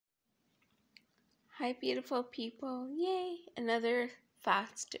Hi beautiful people, yay, another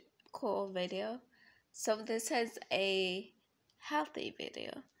fast cool video. So this is a healthy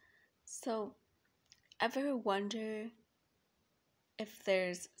video. So ever wonder if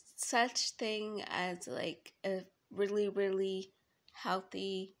there's such thing as like a really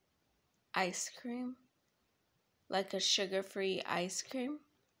healthy ice cream? Like a sugar-free ice cream?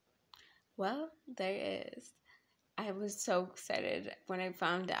 Well, there is. I was so excited when I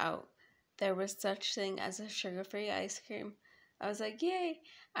found out there was such thing as a sugar-free ice cream. I was like, yay!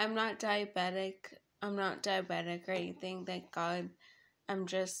 I'm not diabetic. I'm not diabetic or anything, thank God. I'm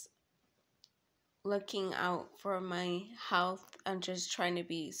just looking out for my health. I'm just trying to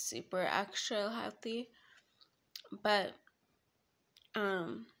be super extra healthy. But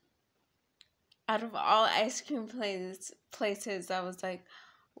out of all ice cream places, I was like,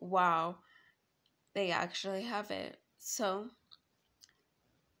 wow, they actually have it. So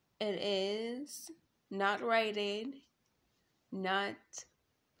it is not rated, not,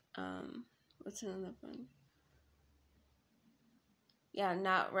 what's another one? Yeah,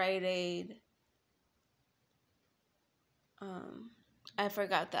 not rated. I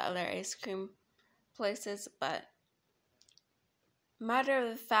forgot the other ice cream places, but matter of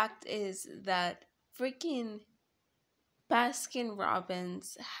the fact is that freaking Baskin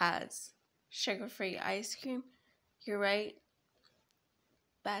Robbins has sugar-free ice cream. You're right.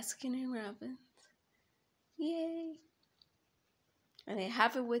 Baskin and Robbins. Yay. And I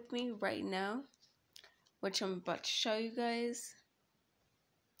have it with me right now, which I'm about to show you guys.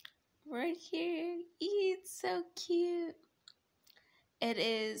 Right here. It's so cute. It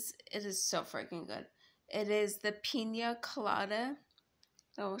is so freaking good. It is the pina colada.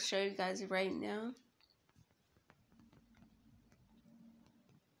 I will show you guys right now.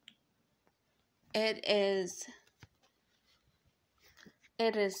 It is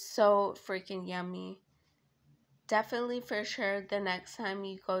so freaking yummy. Definitely for sure the next time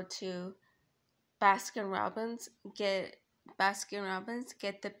you go to Baskin Robbins, get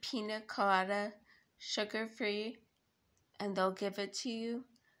the pina colada sugar free and they'll give it to you.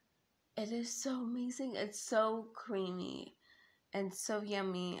 It is so amazing. It's so creamy and so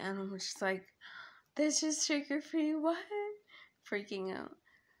yummy, and I'm just like, this is sugar free, what? Freaking out.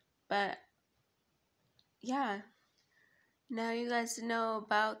 But yeah, now you guys know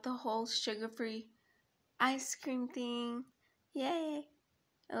about the whole sugar free ice cream thing. Yay!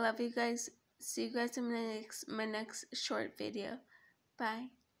 I love you guys. See you guys in my next short video. Bye.